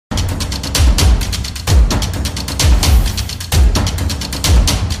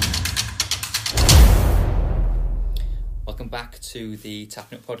back to the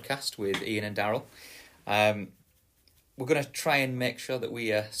Tapping Up podcast with Ian and Daryl. We're going to try and make sure that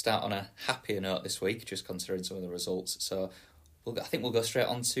we start on a happier note this week, just considering some of the results. So I think we'll go straight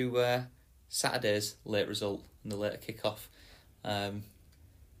on to Saturday's late result and the later kick-off. I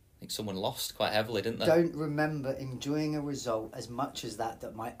think someone lost quite heavily, didn't they? Don't remember enjoying a result as much as that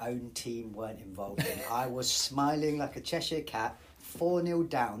my own team weren't involved in. I was smiling like a Cheshire cat, 4-0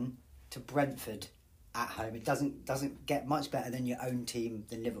 down to Brentford at home. It doesn't get much better than your own team,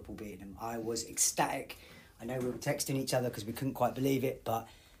 than Liverpool beating them. I was ecstatic. I know we were texting each other because we couldn't quite believe it, but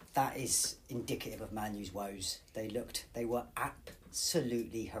that is indicative of Man U's woes. They were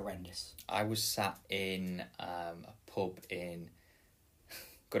absolutely horrendous. I was sat in a pub in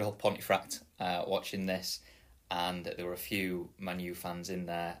good old Pontefract watching this, and there were a few Man U fans in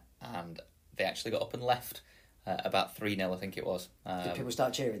there, and they actually got up and left. About 3-0, I think it was. Did people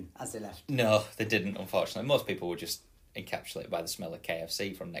start cheering as they left? No, they didn't, unfortunately. Most people were just encapsulated by the smell of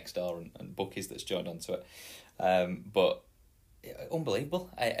KFC from next door and Buc-ee's that's joined onto it. But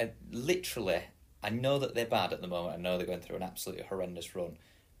unbelievable. I know that they're bad at the moment. I know they're going through an absolutely horrendous run.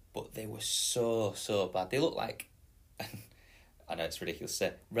 But they were so bad. They look like, I know it's ridiculous to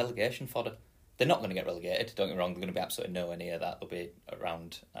say, relegation fodder. They're not going to get relegated, don't get me wrong. They're going to be absolutely nowhere near that. They'll be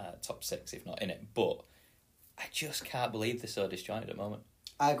around top 6, if not in it. But I just can't believe they're so disjointed at the moment.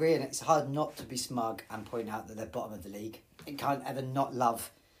 I agree, and it's hard not to be smug and point out that they're bottom of the league. You can't ever not love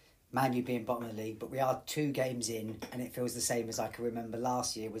Man U being bottom of the league, but we are 2 games in, and it feels the same as I can remember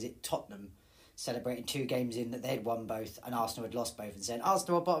last year. Was it Tottenham celebrating 2 games in that they'd won both and Arsenal had lost both, and saying,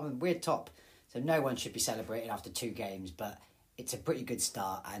 Arsenal are bottom and we're top. So no one should be celebrating after 2 games, but it's a pretty good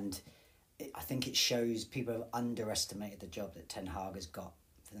start, and I think it shows people have underestimated the job that Ten Hag has got.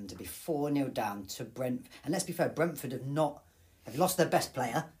 For them to be 4-0 down to Brentford. And let's be fair, Brentford have lost their best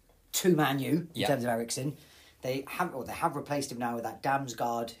player to Man U in terms of Eriksen. They have replaced him now with that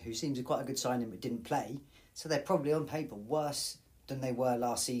Damsgaard, who seems quite a good signing but didn't play. So they're probably on paper worse than they were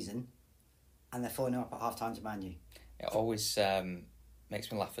last season. And they're 4-0 up at half-time to Man U. It always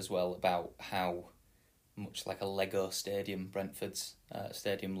makes me laugh as well about how much like a Lego stadium Brentford's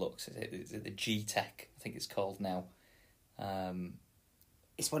stadium looks. Is it the G-Tech, I think it's called now.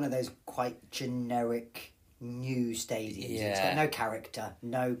 It's one of those quite generic new stadiums. Yeah. It's got no character,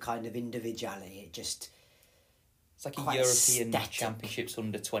 no kind of individuality. It's like a European Championships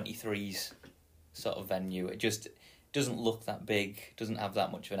under-23s sort of venue. It just doesn't look that big, doesn't have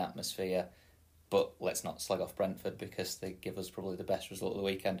that much of an atmosphere. But let's not slag off Brentford because they give us probably the best result of the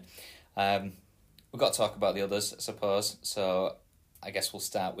weekend. We've got to talk about the others, I suppose. So I guess we'll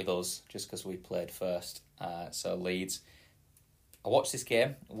start with us just because we played first. So Leeds. I watched this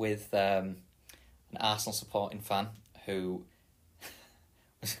game with an Arsenal supporting fan who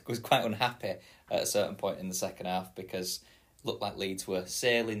was quite unhappy at a certain point in the second half because it looked like Leeds were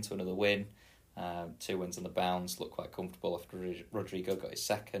sailing to another win. 2 wins on the bounce, looked quite comfortable after Rodrigo got his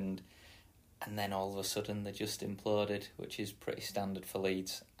second. And then all of a sudden they just imploded, which is pretty standard for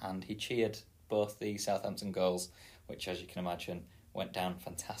Leeds. And he cheered both the Southampton goals, which, as you can imagine, went down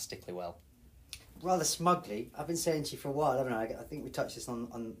fantastically well. Rather smugly, I've been saying to you for a while, haven't I? I think we touched this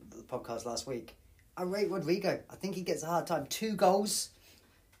on the podcast last week. I rate Rodrigo. I think he gets a hard time. 2 goals,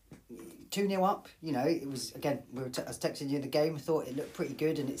 2-0 up. You know, it was, again, I was texting you the game. I thought it looked pretty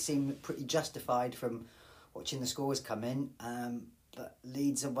good and it seemed pretty justified from watching the scores come in. But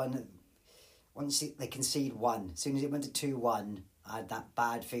Leeds are once they concede 1, as soon as it went to 2-1, I had that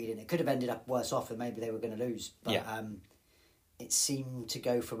bad feeling. It could have ended up worse off and maybe they were going to lose. But it seemed to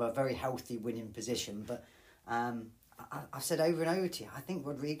go from a very healthy winning position. But I've said over and over to you, I think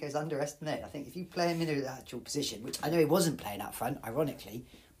Rodrigo's underestimated. I think if you play him in an actual position, which I know he wasn't playing up front, ironically,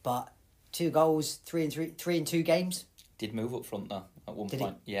 but 2 goals, 3 in 2 games. Did move up front though at one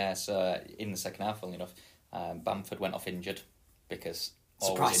point. Yeah, so in the second half, funnily enough, Bamford went off injured because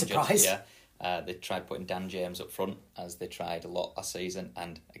surprise. Yeah, they tried putting Dan James up front as they tried a lot last season,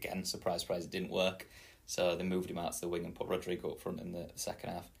 and again, surprise, it didn't work. So they moved him out to the wing and put Rodrigo up front in the second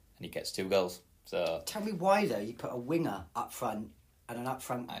half, and he gets 2 goals. So tell me why though you put a winger up front and an up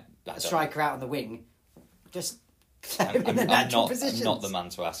front striker out on the wing. Just play him in the natural positions. I'm not the man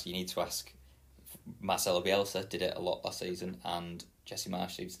to ask. You need to ask. Marcelo Bielsa did it a lot last season, and Jesse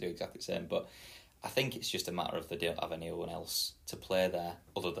Marsch seems to do exactly the same. But I think it's just a matter of they don't have anyone else to play there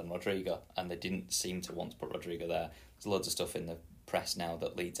other than Rodrigo, and they didn't seem to want to put Rodrigo there. There's loads of stuff in the press now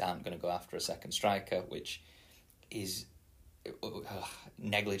that Leeds aren't going to go after a second striker, which is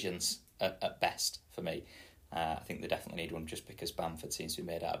negligence at best for me. I think they definitely need one just because Bamford seems to be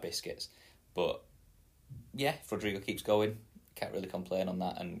made out of biscuits. But yeah, if Rodrigo keeps going, can't really complain on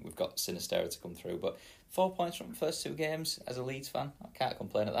that, and we've got Sinistera to come through. But 4 points from the first 2 games as a Leeds fan, I can't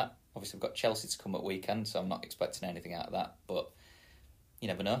complain at that. Obviously, we've got Chelsea to come at weekend, so I'm not expecting anything out of that, but you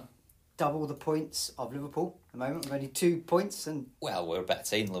never know. Double the points of Liverpool at the moment. We've only 2 points. Well, we're a better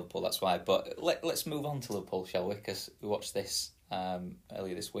team than Liverpool, that's why. But let's move on to Liverpool, shall we? Because we watched this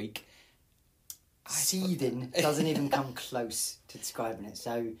earlier this week. Seething doesn't even come close to describing it.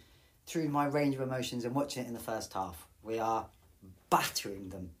 So, through my range of emotions and watching it in the first half, we are battering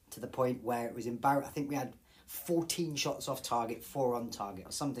them to the point where it was embarrassing. I think we had 14 shots off target, 4 on target,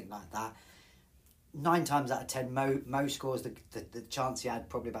 or something like that. 9 times out of 10, Mo scores the chance he had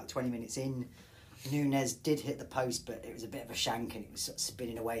probably about 20 minutes in. Nunes did hit the post, but it was a bit of a shank and it was sort of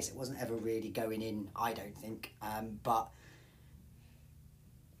spinning away, so it wasn't ever really going in, I don't think. But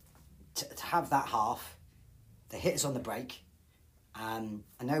to have that half, the hits on the break, I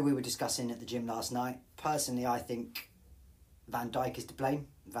know we were discussing at the gym last night. Personally, I think Van Dijk is to blame.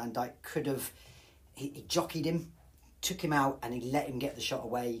 Van Dijk could have... He jockeyed him, took him out, and he let him get the shot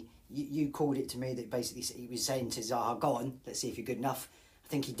away. You called it to me that basically he was saying to Zaha, go on, let's see if you're good enough. I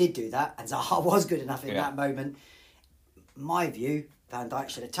think he did do that, and Zaha was good enough in that moment. My view, Van Dijk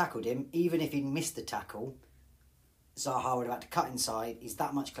should have tackled him. Even if he missed the tackle, Zaha would have had to cut inside. He's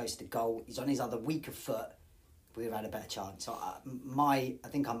that much closer to goal. He's on his other weaker foot. We would have had a better chance. So I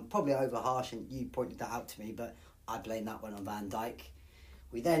think I'm probably over harsh, and you pointed that out to me, but I blame that one on Van Dijk.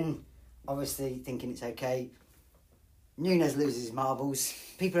 We then, obviously, thinking it's okay. Nunes loses his marbles.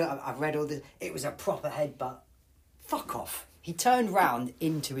 People, I've read all this. It was a proper headbutt. Fuck off. He turned round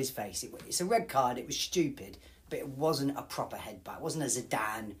into his face. It's a red card. It was stupid, but it wasn't a proper headbutt. It wasn't a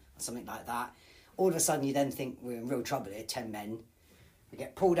Zidane or something like that. All of a sudden, you then think we're in real trouble here. 10 men. We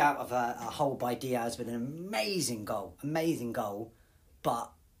get pulled out of a hole by Diaz with an amazing goal,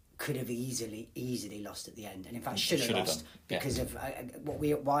 but could have easily lost at the end, and in fact should have lost because of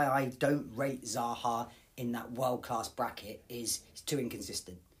why I don't rate Zaha in that world class bracket is he's too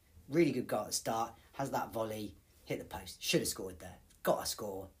inconsistent. Really good goal at the start, has that volley, hit the post, should have scored there. Got to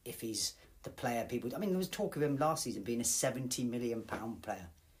score if he's the player people. I mean, there was talk of him last season being a £70 million player.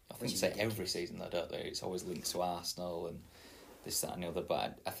 I think say every season though, don't they? It's always linked to Arsenal and this, that and the other,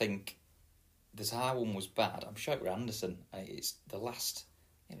 but I think the Zaha one was bad. I'm sure it was Anderson. It's the last,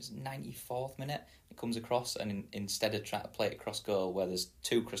 it was 94th minute, it comes across, and instead of trying to play it across goal where there's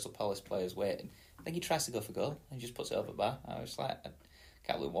 2 Crystal Palace players waiting, I think he tries to go for goal and he just puts it over the bar. I was like, I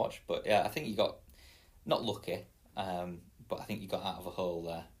can't really watch, but yeah, I think he got, not lucky, but I think he got out of a hole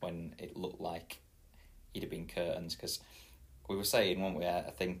there when it looked like he'd have been curtains, because we were saying, weren't we,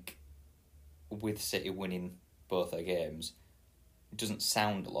 I think with City winning both their games, it doesn't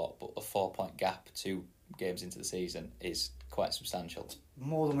sound a lot, but a 4-point gap 2 games into the season is quite substantial.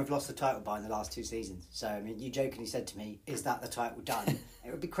 More than we've lost the title by in the last 2 seasons. So, I mean, you jokingly said to me, is that the title done?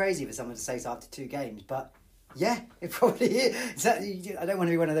 It would be crazy for someone to say so after 2 games, but yeah, it probably is. I don't want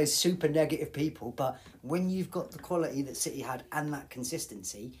to be one of those super negative people, but when you've got the quality that City had and that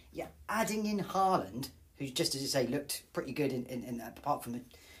consistency, you're adding in Haaland, who's just, as you say, looked pretty good in apart from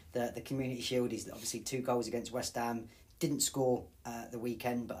the Community Shield. He's obviously 2 goals against West Ham. Didn't score the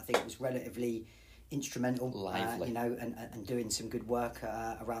weekend, but I think it was relatively instrumental, lively, and doing some good work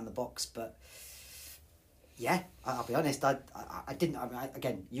around the box. But yeah, I'll be honest, I didn't. I mean,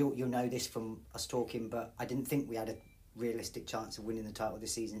 again, you'll know this from us talking, but I didn't think we had a realistic chance of winning the title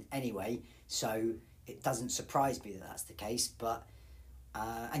this season anyway. So it doesn't surprise me that that's the case. But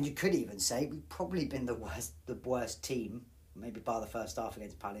and you could even say we've probably been the worst team, maybe bar the first half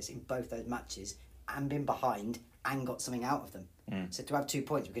against Palace, in both those matches, and been behind and got something out of them. So to have 2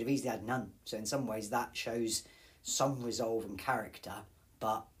 points, we could have easily had none. So in some ways that shows some resolve and character,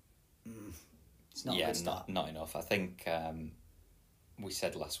 but it's not a good start. Not enough. I think we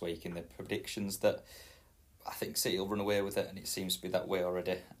said last week in the predictions that I think City will run away with it, and it seems to be that way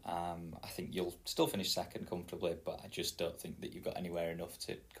already. I think you'll still finish second comfortably, but I just don't think that you've got anywhere enough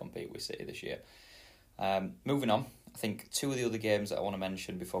to compete with City this year. Moving on, I think 2 of the other games that I want to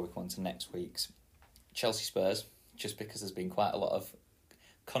mention before we come on to next week's, Chelsea Spurs, just because there's been quite a lot of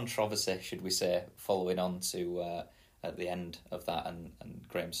controversy, should we say, following on to at the end of that and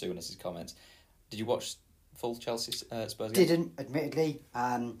Graham Souness's comments. Did you watch full Chelsea Spurs game? Didn't, admittedly.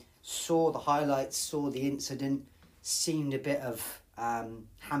 Saw the highlights, saw the incident, seemed a bit of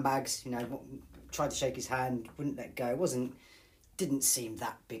handbags, tried to shake his hand, wouldn't let go. Didn't seem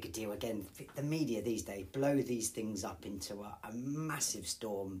that big a deal. Again, the media these days blow these things up into a massive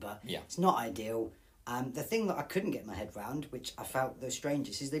storm, but It's not ideal. The thing that I couldn't get my head round, which I felt the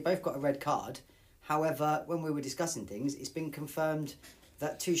strangest, is they both got a red card. However, when we were discussing things, it's been confirmed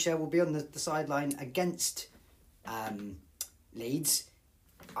that Tuchel will be on the sideline against Leeds,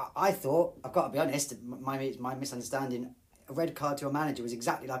 I thought, I've got to be honest, my misunderstanding, a red card to a manager was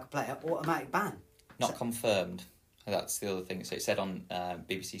exactly like a player, automatic ban. Not confirmed. That's the other thing. So it said on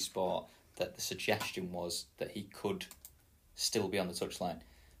BBC Sport that the suggestion was that he could still be on the touchline,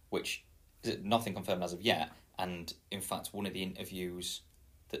 which is nothing confirmed as of yet. And in fact, one of the interviews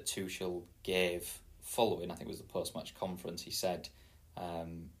that Tuchel gave following, I think it was the post-match conference, he said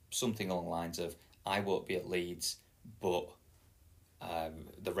something along the lines of, I won't be at Leeds, but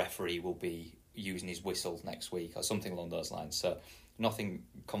the referee will be using his whistle next week, or something along those lines. So nothing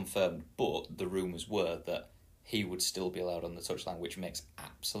confirmed, but the rumours were that he would still be allowed on the touchline, which makes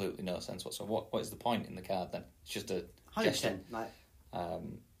absolutely no sense whatsoever. What is the point in the card then? It's just a 100%.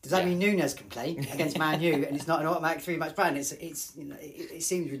 Does that mean Nunes can play against Man U and it's not an automatic 3-match ban? It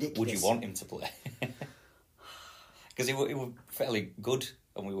seems ridiculous. Would you want him to play? Because he was fairly good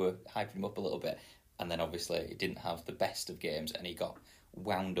and we were hyping him up a little bit, and then obviously he didn't have the best of games and he got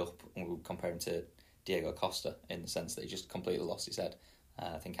wound up, and we would compare him to Diego Costa in the sense that he just completely lost his head.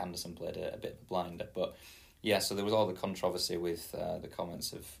 I think Anderson played a bit of a blinder, but yeah, so there was all the controversy with the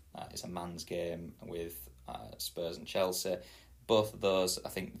comments of it's a man's game with Spurs and Chelsea. Both of those, I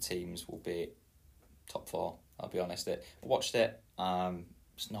think the teams will be top 4, I'll be honest. I watched it,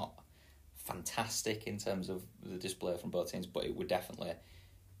 it's not fantastic in terms of the display from both teams, but it would definitely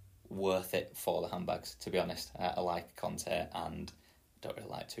worth it for the handbags, to be honest. I like Conte and I don't really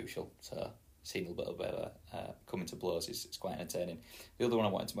like Tuchel, so seeing a little bit of coming to blows is quite entertaining. The other one I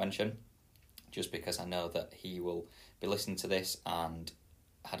wanted to mention, just because I know that he will be listening to this and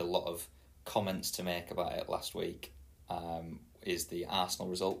had a lot of comments to make about it last week, is the Arsenal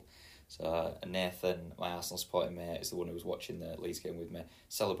result. So Nathan, my Arsenal supporting mate, is the one who was watching the Leeds game with me,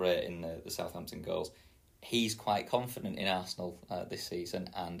 celebrating the Southampton goals. He's quite confident in Arsenal this season,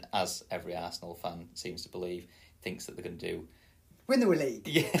 and as every Arsenal fan seems to believe, thinks that they're going to do... Win the league.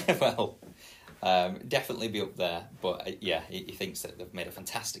 Yeah, well, definitely be up there. But he thinks that they've made a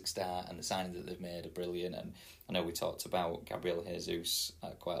fantastic start and the signings that they've made are brilliant. And I know we talked about Gabriel Jesus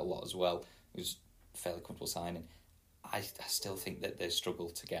quite a lot as well. It was a fairly comfortable signing. I still think that they struggle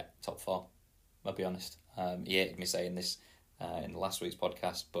to get top 4, I'll be honest. He hated me saying this in the last week's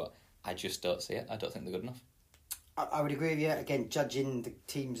podcast, but I just don't see it. I don't think they're good enough. I would agree with you. Again, judging the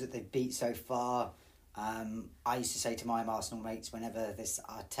teams that they've beat so far, I used to say to my Arsenal mates whenever this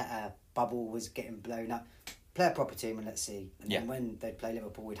Arteta bubble was getting blown up, play a proper team and let's see. And then when they'd play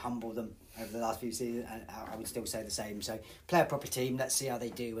Liverpool, we'd humble them over the last few seasons, and I would still say the same. So play a proper team, let's see how they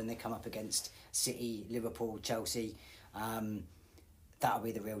do when they come up against City, Liverpool, Chelsea. That'll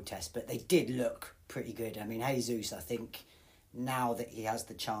be the real test. But they did look pretty good. I mean, Jesus, I think, now that he has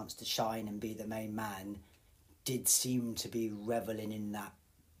the chance to shine and be the main man, did seem to be revelling in that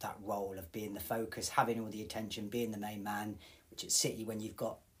role of being the focus, having all the attention, being the main man, which at City, when you've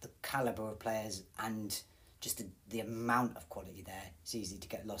got the calibre of players and just the amount of quality there, it's easy to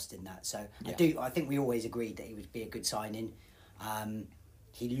get lost in that. So I think we always agreed that he would be a good signing.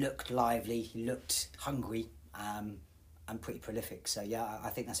 He looked lively, he looked hungry, and pretty prolific. So I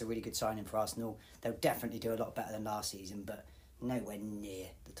think that's a really good signing for Arsenal. They'll definitely do a lot better than last season, but nowhere near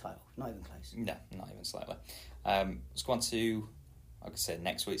the title. Not even close. No, not even slightly. Let's go on to, I could say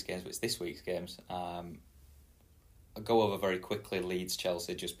next week's games, but it's this week's games. I'll go over very quickly Leeds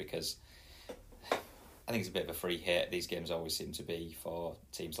Chelsea, just because I think it's a bit of a free hit. These games always seem to be for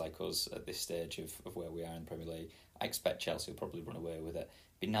teams like us at this stage of where we are in the Premier League. I expect Chelsea will probably run away with it.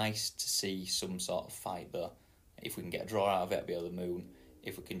 Be nice to see some sort of fight though. If we can get a draw out of it, it'll be over the moon.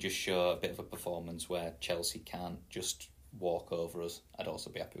 If we can just show a bit of a performance where Chelsea can't just walk over us, I'd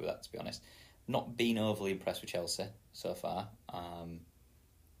also be happy with that, to be honest. Not been overly impressed with Chelsea so far.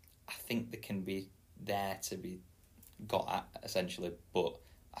 I think they can be there to be got at, essentially, but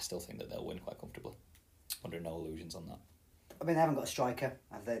I still think that they'll win quite comfortably. Under no illusions on that. I mean, they haven't got a striker.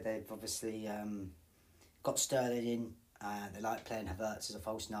 They've obviously got Sterling in. They like playing Havertz as a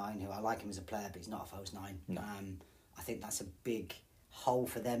false 9, who I like him as a player, but he's not a false 9. No. I think that's a big hole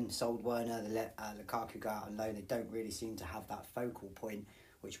for them. Sold Werner, they let Lukaku go out on loan. They don't really seem to have that focal point,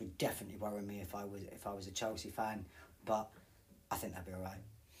 which would definitely worry me if I was a Chelsea fan. But I think they'll be all right.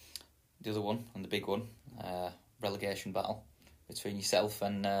 The other one, and the big one, relegation battle between yourself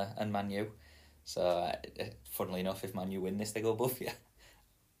and Man U. So, funnily enough, if Man U win this, they go above you.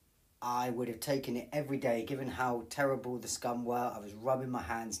 I would have taken it every day, given how terrible the scum were. I was rubbing my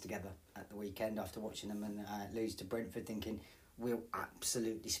hands together at the weekend after watching them and lose to Brentford, thinking we'll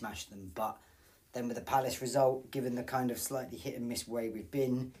absolutely smash them. But then with the Palace result, given the kind of slightly hit and miss way we've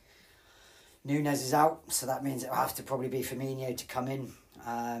been, Nunes is out, so that means it'll have to probably be Firmino to come in.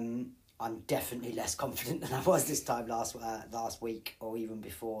 I'm definitely less confident than I was this time last week or even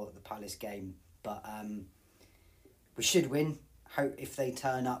before the Palace game. But we should win. Hope if they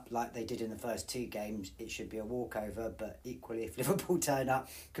turn up like they did in the first 2 games, it should be a walkover. But equally, if Liverpool turn up,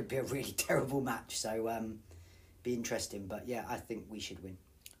 could be a really terrible match. So be interesting. But yeah, I think we should win.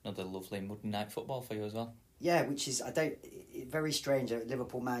 Another lovely Monday night football for you as well. Yeah, which is very strange.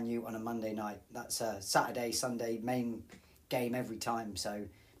 Liverpool Man U on a Monday night. That's a Saturday, Sunday main game every time. So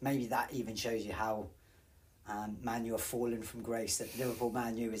maybe that even shows you how Man U have fallen from grace. That Liverpool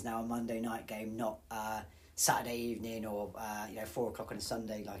Man U is now a Monday night game, not Saturday evening or 4:00 on a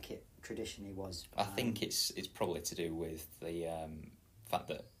Sunday like it traditionally was. I think it's probably to do with the fact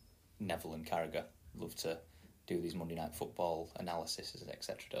that Neville and Carragher love to do these Monday night football analyses,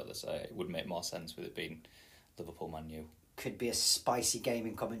 etc. So it would make more sense with it being Liverpool Man U. Could be a spicy game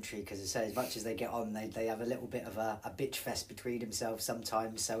in commentary because as much as they get on, they have a little bit of a bitch fest between themselves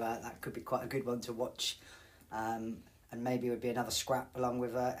sometimes. So that could be quite a good one to watch, and maybe it would be another scrap along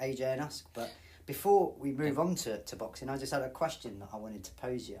with AJ and us. But before we move on to boxing, I just had a question that I wanted to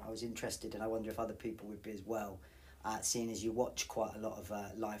pose you. I was interested, and I wonder if other people would be as well, seeing as you watch quite a lot of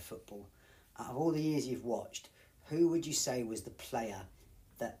live football. Out of all the years you've watched, who would you say was the player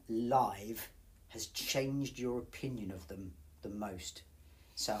that live has changed your opinion of them the most?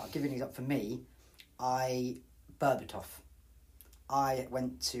 So I'll give you an example. For me, Berbatov. I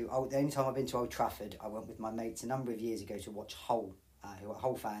went to the only time I've been to Old Trafford, I went with my mates a number of years ago to watch Hull, who were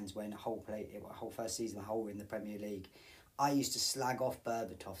Hull fans when Hull first season Hull were in the Premier League. I used to slag off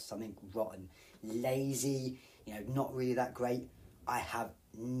Berbatov, something rotten, lazy, not really that great. I have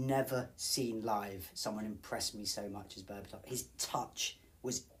never seen live someone impress me so much as Berbatov. His touch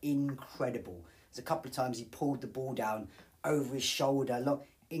was incredible. There's a couple of times he pulled the ball down over his shoulder.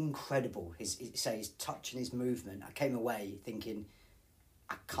 Incredible. His touch and his movement. I came away thinking,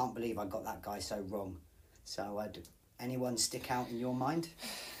 I can't believe I got that guy so wrong. So, anyone stick out in your mind?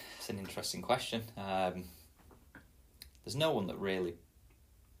 It's an interesting question. There's no one that really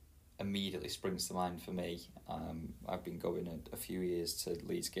immediately springs to mind for me. I've been going a few years to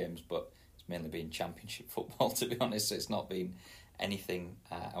Leeds games, but it's mainly been Championship football, to be honest, so it's not been anything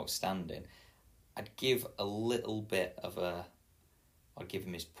outstanding. I'd give a little bit of I'd give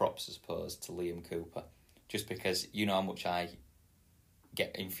him his props, I suppose, to Liam Cooper, just because you know how much I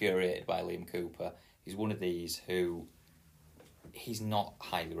get infuriated by Liam Cooper. He's one of these who, he's not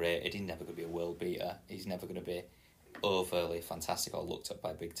highly rated, he's never going to be a world beater, he's never going to be overly fantastic or looked at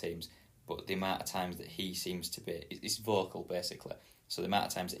by big teams, but the amount of times that he seems to be, it's vocal basically, so the amount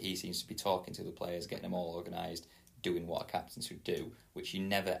of times that he seems to be talking to the players, getting them all organised, doing what a captain should do, which you're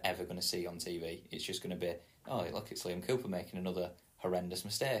never ever going to see on TV. It's just going to be, oh look, it's Liam Cooper making another horrendous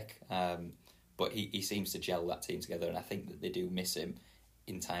mistake, but he seems to gel that team together, and I think that they do miss him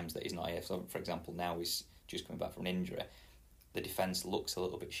in times that he's not here. So for example, now he's just coming back from an injury, the defence looks a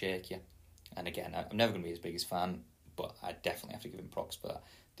little bit shakier, and again, I'm never going to be his biggest fan, but I definitely have to give him props for that.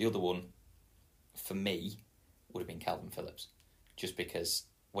 The other one, for me, would have been Calvin Phillips, just because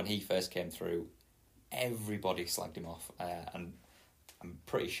when he first came through, everybody slagged him off, and I'm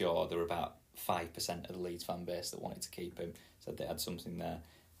pretty sure there were about 5% of the Leeds fan base that wanted to keep him, said they had something there.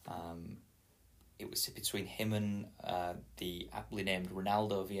 It was between him and the aptly named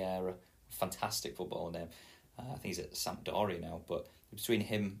Ronaldo Vieira, fantastic footballer name. I think he's at Sampdoria now, but between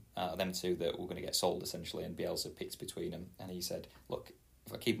him, them two, that were going to get sold essentially, and Bielsa picked between them, and he said, look,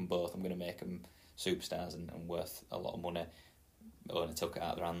 if I keep them both, I'm going to make them superstars and worth a lot of money. And took it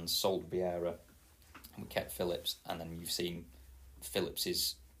out of their hands, sold Vieira, and we kept Phillips, and then you've seen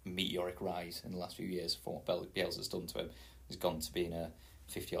Phillips's meteoric rise in the last few years for what Bielsa's done to him. He's gone to being a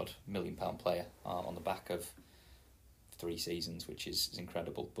 £50-odd million player on the back of 3 seasons, which is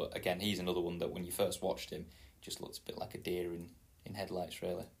incredible. But again, he's another one that when you first watched him, just looked a bit like a deer in headlights,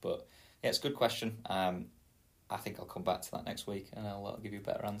 really. But yeah, it's a good question. I think I'll come back to that next week, and I'll give you a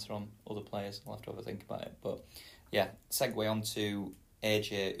better answer on other players. I'll have to have a think about it. But yeah, segue on to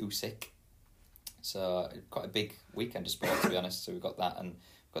AJ Usyk. So quite a big weekend of sport, to be honest. So we've got that, and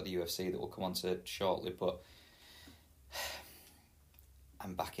we've got the UFC that we'll come on to shortly. But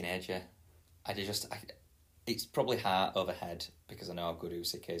I'm backing AJ. It's probably heart over head because I know how good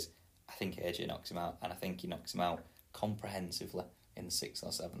Usyk is. I think AJ knocks him out, and I think he knocks him out comprehensively in the 6th or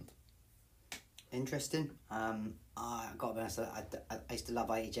 7th. Interesting. I got to be honest, I used to love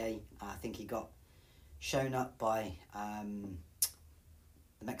AJ. I think he got shown up by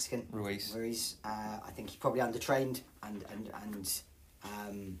the Mexican Ruiz. I think he probably undertrained and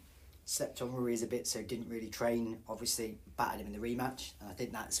slept on Ruiz a bit, so didn't really train. Obviously battered him in the rematch, and I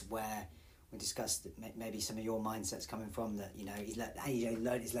think that's where we discussed that maybe some of your mindsets coming from that. You know, AJ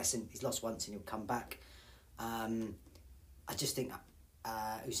learned his lesson. He's lost once and he'll come back. I just think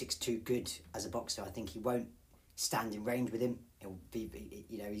Usyk's too good as a boxer. I think he won't stand in range with him. He'll be,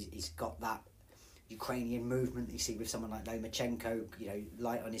 you know, he's got that Ukrainian movement that you see with someone like Lomachenko, you know,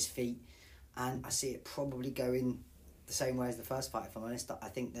 light on his feet. And I see it probably going the same way as the first fight, if I'm honest. I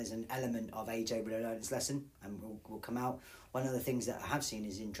think there's an element of AJ will learn his lesson and will come out. One of the things that I have seen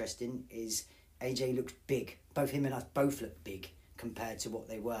is interesting is AJ looks big. Both him and us both look big compared to what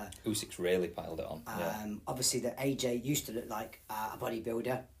they were. Usyk's really piled it on. Obviously, that AJ used to look like a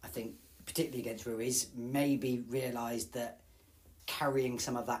bodybuilder. I think, particularly against Ruiz, maybe realised that carrying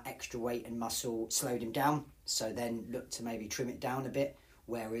some of that extra weight and muscle slowed him down. So then looked to maybe trim it down a bit.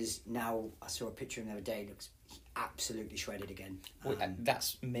 Whereas now, I saw a picture of him the other day, looks absolutely shredded again. Well,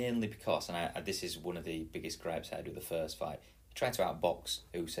 that's mainly because, and this is one of the biggest gripes I had with the first fight, he tried to outbox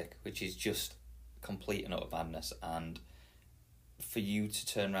Usyk, which is just complete and utter madness. And for you to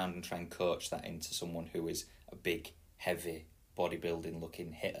turn around and try and coach that into someone who is a big, heavy,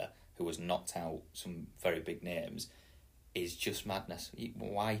 bodybuilding-looking hitter who has knocked out some very big names is just madness.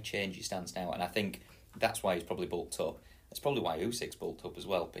 Why change your stance now? And I think that's why he's probably bulked up. That's probably why Usyk's bulked up as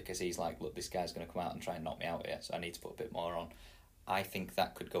well, because he's like, look, this guy's going to come out and try and knock me out here, so I need to put a bit more on. I think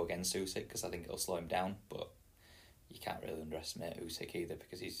that could go against Usyk, because I think it'll slow him down, but you can't really underestimate Usyk either,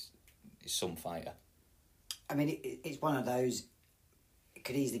 because he's some fighter. I mean, it's one of those, it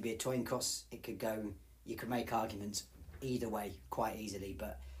could easily be a coin toss. It could go, you could make arguments either way quite easily,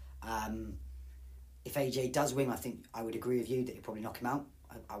 but if AJ does win, I think I would agree with you that he'll probably knock him out.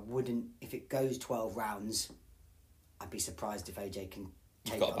 I wouldn't, if it goes 12 rounds, I'd be surprised if AJ can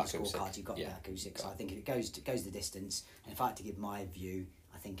take it on the scorecard. You've got back Usyk. So I think if it goes the distance, and if I had to give my view,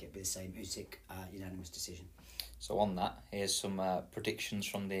 I think it'd be the same. Usyk, unanimous decision. So on that, here's some predictions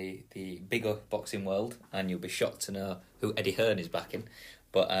from the bigger boxing world, and you'll be shocked to know who Eddie Hearn is backing.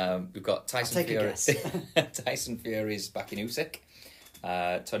 But we've got Tyson Fury. Tyson Fury's backing Usyk.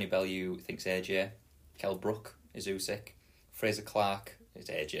 Tony Bellew thinks AJ. Kell Brook is Usyk. Fraser Clark is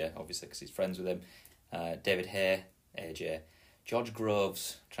AJ, obviously, because he's friends with him. David Hay, AJ. George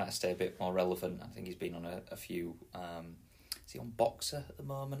Groves, trying to stay a bit more relevant. I think he's been on a few... is he on Boxer at the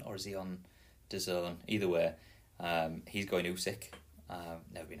moment, or is he on DAZN? Either way, he's going Usyk.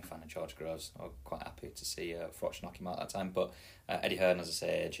 Never been a fan of George Groves. I'm quite happy to see Froch knock him out that time. But Eddie Hearn, as I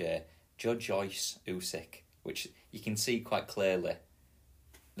say, AJ. Joe Joyce, Usyk, which you can see quite clearly.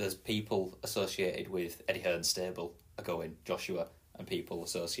 There's people associated with Eddie Hearn's stable are going Joshua, and people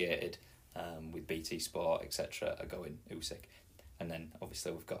associated with BT Sport, etc., are going Usyk. And then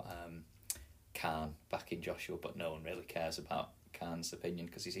obviously we've got Khan backing Joshua, but no one really cares about Khan's opinion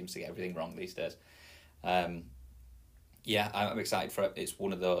because he seems to get everything wrong these days. Yeah, I'm excited for it. It's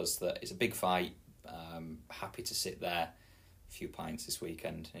one of those that it's a big fight. Happy to sit there, a few pints this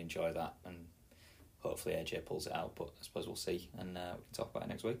weekend and enjoy that, and hopefully AJ pulls it out, but I suppose we'll see, and we can talk about it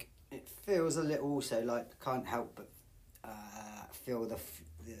next week. It feels a little also like, can't help but feel the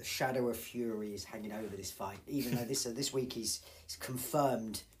shadow of Fury is hanging over this fight, even though this week he's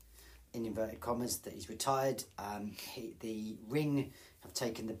confirmed, in inverted commas, that he's retired. The Ring have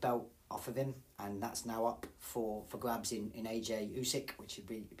taken the belt off of him, and that's now up for grabs in AJ Usyk, which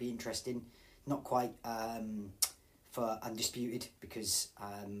would be interesting. Not quite for Undisputed, because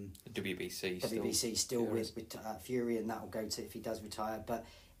the WBC still with Fury, and that will go to if he does retire. But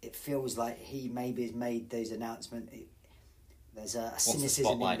it feels like he maybe has made those announcements. There's a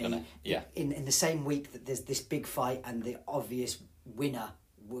cynicism in me. Yeah. In the same week that there's this big fight, and the obvious winner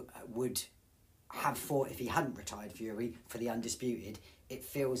would have fought if he hadn't retired, Fury, for the Undisputed. It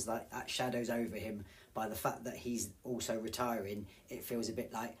feels like that shadows over him by the fact that he's also retiring. It feels a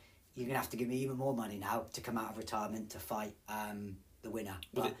bit like, you're going to have to give me even more money now to come out of retirement to fight the winner.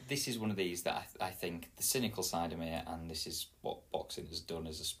 But this is one of these that I think the cynical side of me, and this is what boxing has done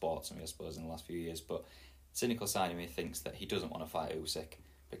as a sport to me, I suppose, in the last few years, but the cynical side of me thinks that he doesn't want to fight Usyk,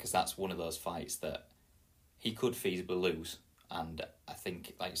 because that's one of those fights that he could feasibly lose. And I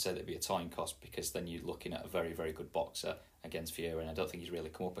think, like you said, it'd be a toying cost, because then you're looking at a very, very good boxer against Fury, and I don't think he's really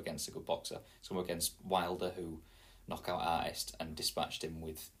come up against a good boxer. He's come up against Wilder, who knockout artist, and dispatched him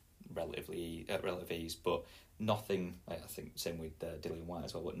with relative ease, but nothing, I think same with Dillian White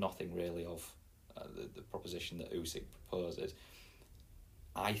as well, but nothing really of the proposition that Usyk proposes.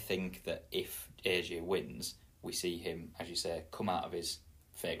 I think that if AJ wins, we see him, as you say, come out of his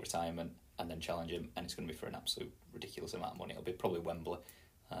fake retirement and then challenge him, and it's going to be for an absolute ridiculous amount of money. It'll be probably Wembley,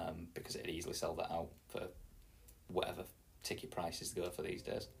 because it'd easily sell that out for whatever ticket prices go for these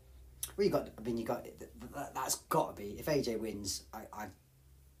days. Well, that's got to be, if AJ wins,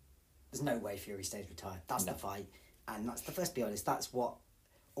 There's no way Fury stays retired. That's No. the fight. And let's be honest, that's what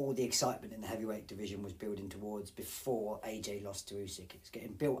all the excitement in the heavyweight division was building towards before AJ lost to Usyk. It's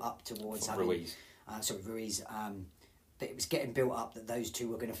getting built up towards Ruiz. Ruiz. But it was getting built up that those two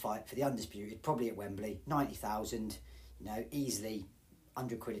were going to fight for the undisputed, probably at Wembley, 90,000. Easily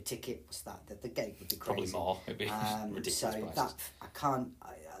 £100 a ticket. What's that? The gate would be crazy. Probably more. It'd be ridiculous so prices. that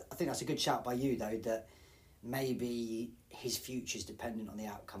I think that's a good shout by you though. That maybe his future's dependent on the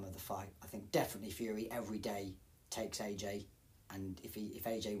outcome of the fight. I think definitely Fury every day takes AJ, and if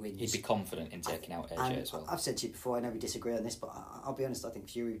AJ wins, he'd be confident in taking out AJ as well. I've said to you before, I know we disagree on this, but I'll be honest, I think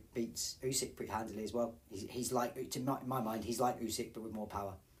Fury beats Usyk pretty handily as well. He's like, to my mind, he's like Usyk but with more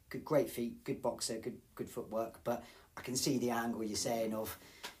power. Great feet, good boxer, good footwork, but I can see the angle you're saying of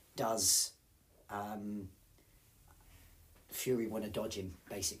does Fury want to dodge him,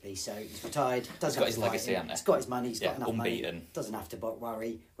 basically. So he's retired, He's got his legacy, hasn't he? He's got his money, he's got enough unbeaten. money, doesn't have to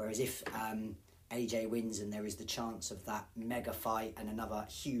worry. Whereas if AJ wins and there is the chance of that mega fight and another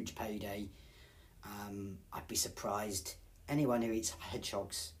huge payday, I'd be surprised. Anyone who eats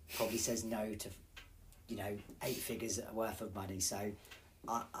hedgehogs probably says no to 8 figures worth of money. So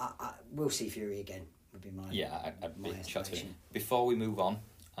we'll see Fury again, would be my I'd be shocked. Before we move on,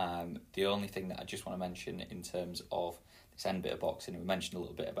 the only thing that I just want to mention in terms of this end bit of boxing, we mentioned a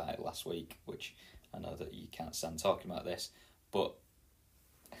little bit about it last week, which I know that you can't stand talking about this, but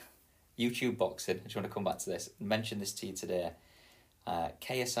YouTube boxing, I just want to come back to this and mention this to you today.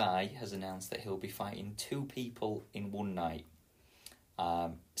 KSI has announced that he'll be fighting 2 people in one night.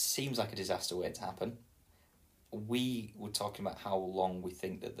 Seems like a disaster waiting to happen. We were talking about how long we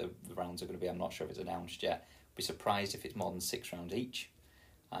think that the rounds are going to be. I'm not sure if it's announced yet. Be surprised if it's more than 6 rounds each.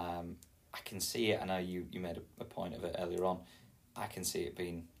 I can see it. I know you made a point of it earlier on. I can see it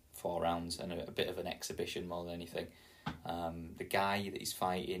being 4 rounds and a bit of an exhibition more than anything. The guy that he's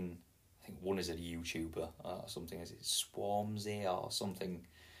fighting, I think one is a YouTuber or something. Is it Swarmzy or something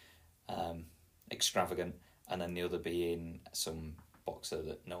extravagant? And then the other being some boxer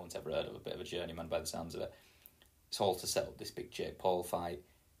that no one's ever heard of, a bit of a journeyman by the sounds of it. It's all to set up this big Jake Paul fight.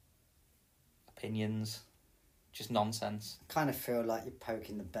 Opinions, just nonsense. I kind of feel like you're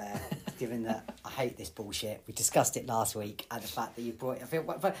poking the bear, given that I hate this bullshit. We discussed it last week, and the fact that you brought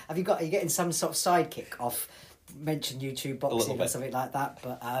it. Are you getting some sort of sidekick off mention YouTube boxing or something like that?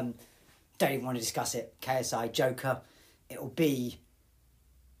 But don't even want to discuss it. KSI Joker. It'll be,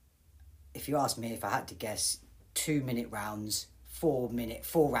 if you ask me, if I had to guess, 2-minute rounds. 4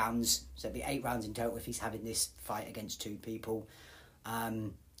 rounds, so it'd be 8 rounds in total if he's having this fight against 2 people.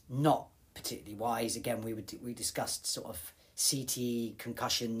 Not particularly wise. Again, we discussed sort of CTE,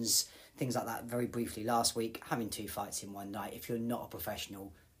 concussions, things like that very briefly last week. Having 2 fights in one night, if you're not a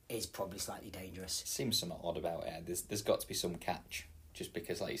professional, is probably slightly dangerous. Seems somewhat odd about it. There's got to be some catch, just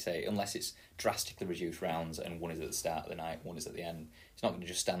because, like you say, unless it's drastically reduced rounds and one is at the start of the night, one is at the end, it's not going to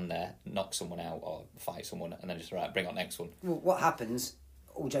just stand there, knock someone out or fight someone and then just, right, bring on next one. Well, what happens,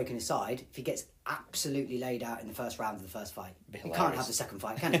 all joking aside, if he gets absolutely laid out in the first round of the first fight, you can't have the second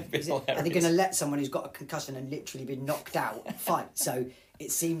fight, can he? Are they going to let someone who's got a concussion and literally been knocked out fight? So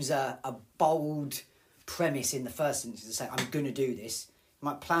it seems a bold premise in the first instance to say, I'm going to do this. You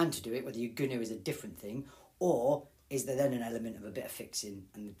might plan to do it, whether you're going to is a different thing, or is there then an element of a bit of fixing?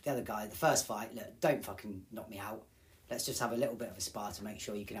 And the other guy, the first fight, look, don't fucking knock me out. Let's just have a little bit of a spar to make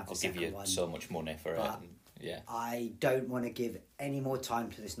sure you can have the second one. I'll give you so much money for it. Yeah. I don't want to give any more time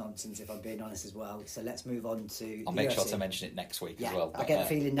to this nonsense, if I'm being honest as well. So let's move on to I'll make sure to mention it next week as well. I get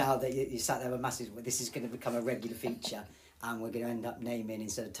the feeling now that you sat there with massive... This is going to become a regular feature and we're going to end up naming,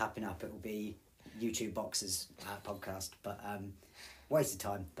 instead of tapping up, it will be YouTube Boxers podcast. But waste of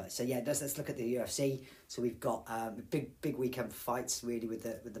time. But so yeah, let's look at the UFC. So we've got a big weekend for fights, really,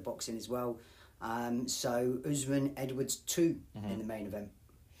 with the boxing as well. So Usman Edwards 2 in the main event.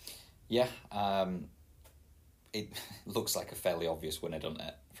 Yeah, it looks like a fairly obvious winner, doesn't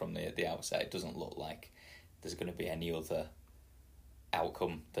it? From the outset, it doesn't look like there's going to be any other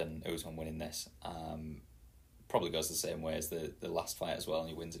outcome than Usman winning this. Probably goes the same way as the last fight as well, and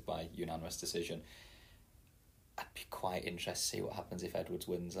he wins it by unanimous decision. I'd be quite interested to see what happens if Edwards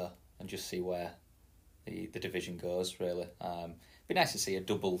wins her, and just see where the division goes, really. Be nice to see a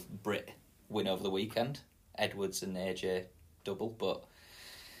double Brit win over the weekend. Edwards and AJ double, but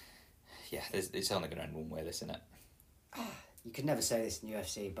yeah, it's only going to end one way, this, isn't it? You could never say this in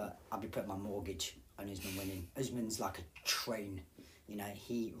UFC, but I'd be putting my mortgage on Usman winning. Usman's like a train.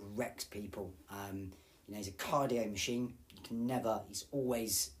 He wrecks people. He's a cardio machine. He's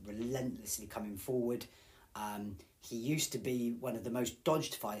always relentlessly coming forward. He used to be one of the most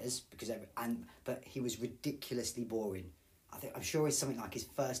dodged fighters but he was ridiculously boring. I'm sure it's something like his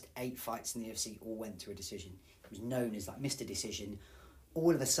first 8 fights in the UFC all went to a decision. He was known as like Mr. Decision.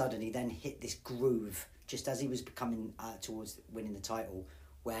 All of a sudden, he then hit this groove just as he was becoming towards winning the title,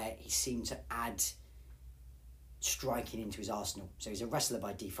 where he seemed to add striking into his arsenal. So he's a wrestler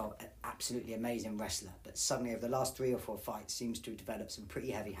by default, an absolutely amazing wrestler. But suddenly, over the last 3 or 4 fights, seems to have developed some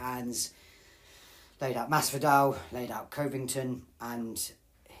pretty heavy hands. Laid out Masvidal, laid out Covington, and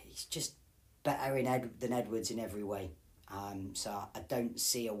he's just better than Edwards in every way. So I don't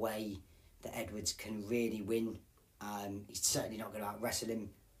see a way that Edwards can really win. He's certainly not going to out-wrestle him.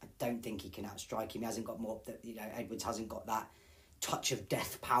 I don't think he can outstrike him. He hasn't got Edwards hasn't got that touch of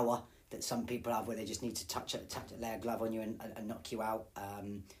death power that some people have, where they just need to lay a glove on you and knock you out.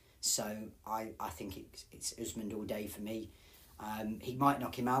 So I think it's Usman all day for me. He might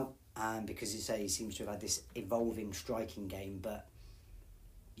knock him out because he seems to have had this evolving striking game, but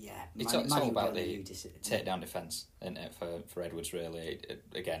yeah, it's all about the takedown defence, isn't it, for Edwards, really.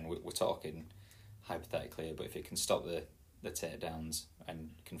 Again, we're talking hypothetically here, but if he can stop the takedowns and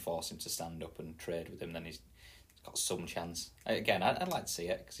can force him to stand up and trade with him, then he's got some chance. Again, I'd like to see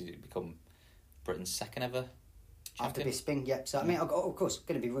it, because he's become Britain's second ever after Bisping. Yep. So I mean, of course,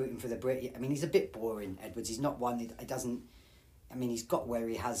 going to be rooting for the Brit. I mean, he's a bit boring, Edwards. He's not one. It doesn't. I mean, he's got where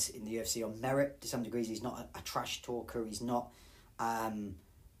he has in the UFC on merit to some degrees. He's not a trash talker. He's not.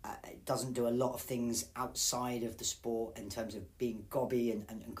 Doesn't do a lot of things outside of the sport in terms of being gobby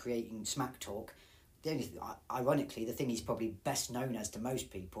and creating smack talk. Ironically, the thing he's probably best known as to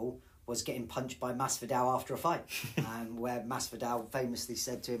most people was getting punched by Masvidal after a fight, where Masvidal famously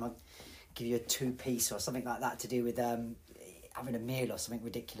said to him, "I'll give you a 2-piece or something like that to do with having a meal or something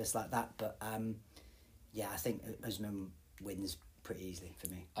ridiculous like that." But yeah, I think Usman wins pretty easily for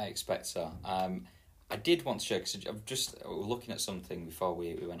me. I expect so. I did want to share, because I'm just looking at something before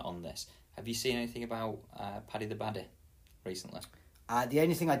we went on this. Have you seen anything about Baddy the Balloon recently? The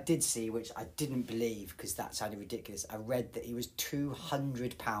only thing I did see, which I didn't believe because that sounded ridiculous, I read that he was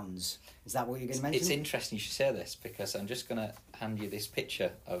 £200. Is that what you're going to mention? It's interesting you should say this, because I'm just going to hand you this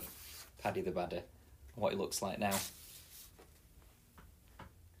picture of Baddy the Balloon, what he looks like now.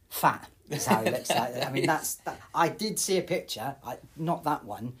 Fat is how he looks like. I mean, I did see a picture, not that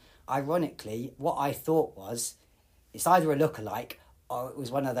one. Ironically, what I thought was, it's either a lookalike or it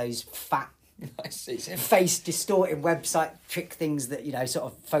was one of those fat face distorting website trick things that, sort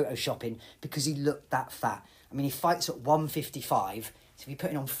of photoshopping, because he looked that fat. I mean, he fights at 155, so if you're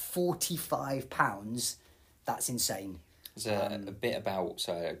putting on 45 pounds, that's insane. There's a bit about,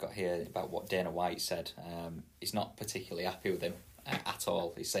 so I got here about what Dana White said. He's not particularly happy with him at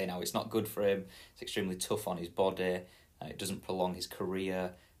all. He's saying how it's not good for him, it's extremely tough on his body, it doesn't prolong his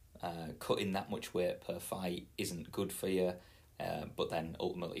career, cutting that much weight per fight isn't good for you, but then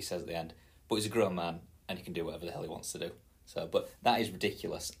ultimately he says at the end, but he's a grown man and he can do whatever the hell he wants to do. So, but that is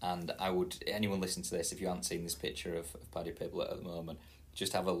ridiculous, and I would, anyone listen to this, if you haven't seen this picture of Paddy Pimblett at the moment,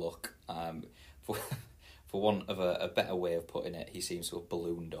 just have a look. For want of a better way of putting it, he seems to have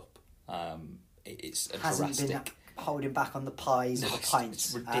ballooned up. It's a hasn't drastic... been holding back on the pies or the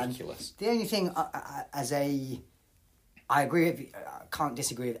pints. It's ridiculous. The only thing, I agree with you, I can't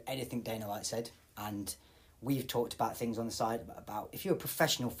disagree with anything Dana White said, and we've talked about things on the side about if you're a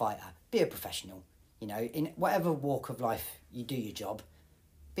professional fighter, be a professional. In whatever walk of life you do your job,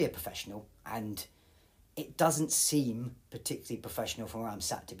 be a professional. And it doesn't seem particularly professional from where I'm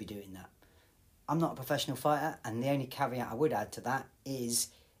sat to be doing that. I'm not a professional fighter, and the only caveat I would add to that is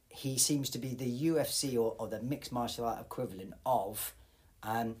he seems to be the UFC or the mixed martial art equivalent of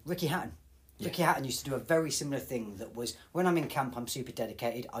Ricky Hatton. Yeah. Ricky Hatton used to do a very similar thing that was, when I'm in camp, I'm super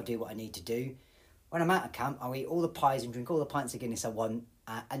dedicated, I'll do what I need to do. When I'm out of camp, I'll eat all the pies and drink all the pints of Guinness I want.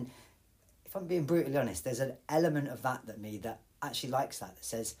 And if I'm being brutally honest, there's an element of that actually likes that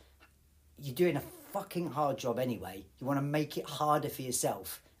says, you're doing a fucking hard job anyway. You want to make it harder for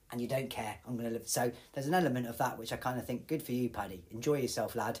yourself, and you don't care. I'm going to live. So there's an element of that which I kind of think, good for you, Paddy. Enjoy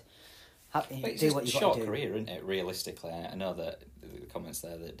yourself, lad. Do what you've got to do. It's a short career, isn't it, realistically? I know that the comments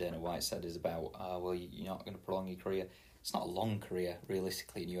there that Dana White said is about, well, you're not going to prolong your career. It's not a long career,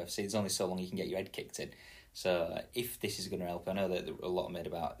 realistically, in UFC. There's only so long you can get your head kicked in. So if this is going to help, I know that a lot made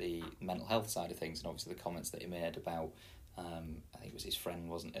about the mental health side of things, and obviously the comments that he made about, I think it was his friend,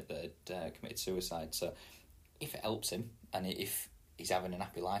 wasn't it, that committed suicide. So if it helps him, and if he's having an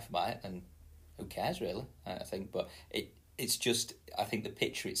happy life about it, then who cares, really, I think. But it's just, I think the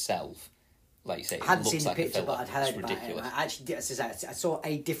picture itself, like you say, I hadn't looks seen like the picture, but I'd heard about ridiculous. it. I actually, as I saw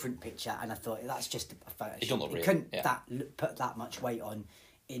a different picture, and I thought that's just a photo. It don't look real. It couldn't put that much weight on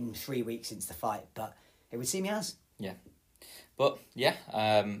in 3 weeks since the fight, but it would seem he has. Yeah, But yeah,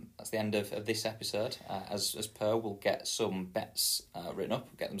 that's the end of this episode. As per, we'll get some bets written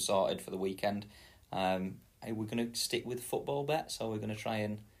up, get them sorted for the weekend. Are we going to stick with football bets, or we're going to try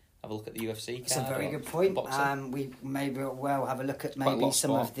and have a look at the UFC card? That's a very good point. We maybe well have a look at maybe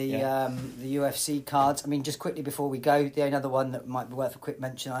some of the UFC cards. I mean, just quickly before we go, the only other one that might be worth a quick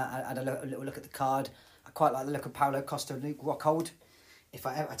mention, I had a little look at the card. I quite like the look of Paulo Costa and Luke Rockhold. If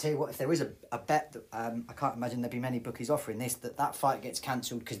I tell you what, if there is a bet that I can't imagine there'd be many bookies offering this, that fight gets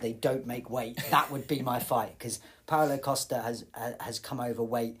cancelled because they don't make weight, that would be my fight, because Paulo Costa has come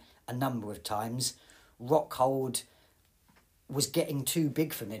overweight a number of times. Rockhold was getting too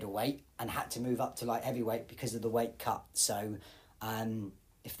big for middleweight and had to move up to light heavyweight because of the weight cut. So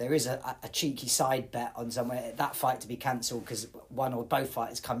if there is a cheeky side bet on somewhere, that fight to be cancelled because one or both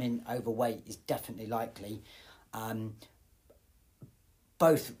fighters come in overweight is definitely likely.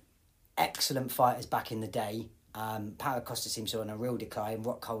 Both excellent fighters back in the day. Paulo Costa seems to be on a real decline,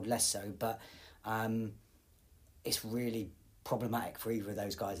 Rockhold less so, but it's really problematic for either of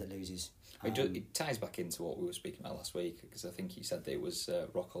those guys that loses. It ties back into what we were speaking about last week, because I think you said that it was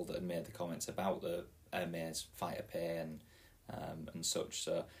Rockhold that had made the comments about the May's fighter pay and such.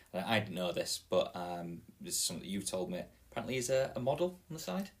 So I didn't know this, but this is something that you've told me. Apparently he's a model on the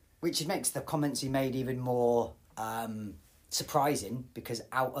side. Which makes the comments he made even more surprising, because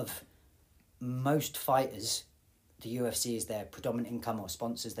out of most fighters, the UFC is their predominant income or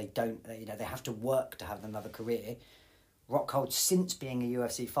sponsors. They have to work to have another career. Rockhold, since being a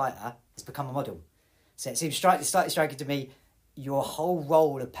UFC fighter, has become a model. So it seems slightly striking to me, your whole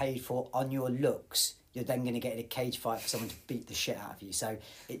role are paid for on your looks. You're then going to get in a cage fight for someone to beat the shit out of you. So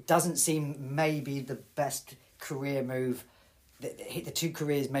it doesn't seem maybe the best career move. The two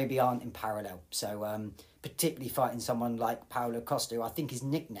careers maybe aren't in parallel. So particularly fighting someone like Paulo Costa, who I think his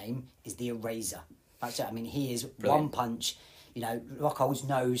nickname is the Eraser. That's it. I mean, he is brilliant. One punch. Rockhold's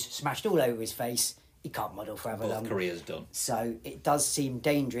nose smashed all over his face. He can't model forever long. Both careers done. So it does seem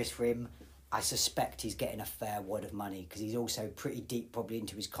dangerous for him. I suspect he's getting a fair wad of money, because he's also pretty deep probably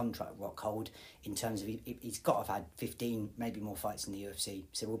into his contract, Rockhold, in terms of he's got to have had 15, maybe more fights in the UFC.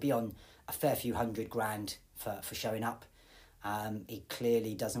 So we'll be on a fair few $100,000 for showing up. He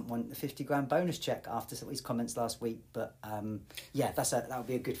clearly doesn't want the $50,000 bonus check after some of his comments last week. But that would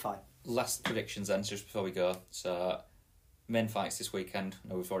be a good fight. Last predictions then, just before we go. So main fights this weekend. I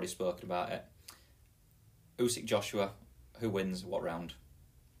know we've already spoken about it. Usyk Joshua, who wins what round?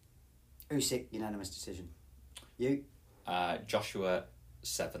 Usyk, unanimous decision. You? Joshua,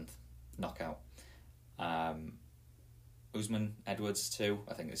 7th, knockout. Usman, Edwards, 2.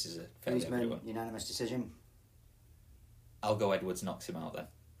 I think this is a fairly Usman, one. Unanimous decision. I'll go Edwards knocks him out then.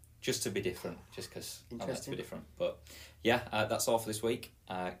 Just to be different, just because I like to be different. But yeah, that's all for this week.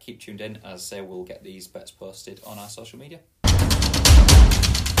 Keep tuned in. As I say, we'll get these bets posted on our social media.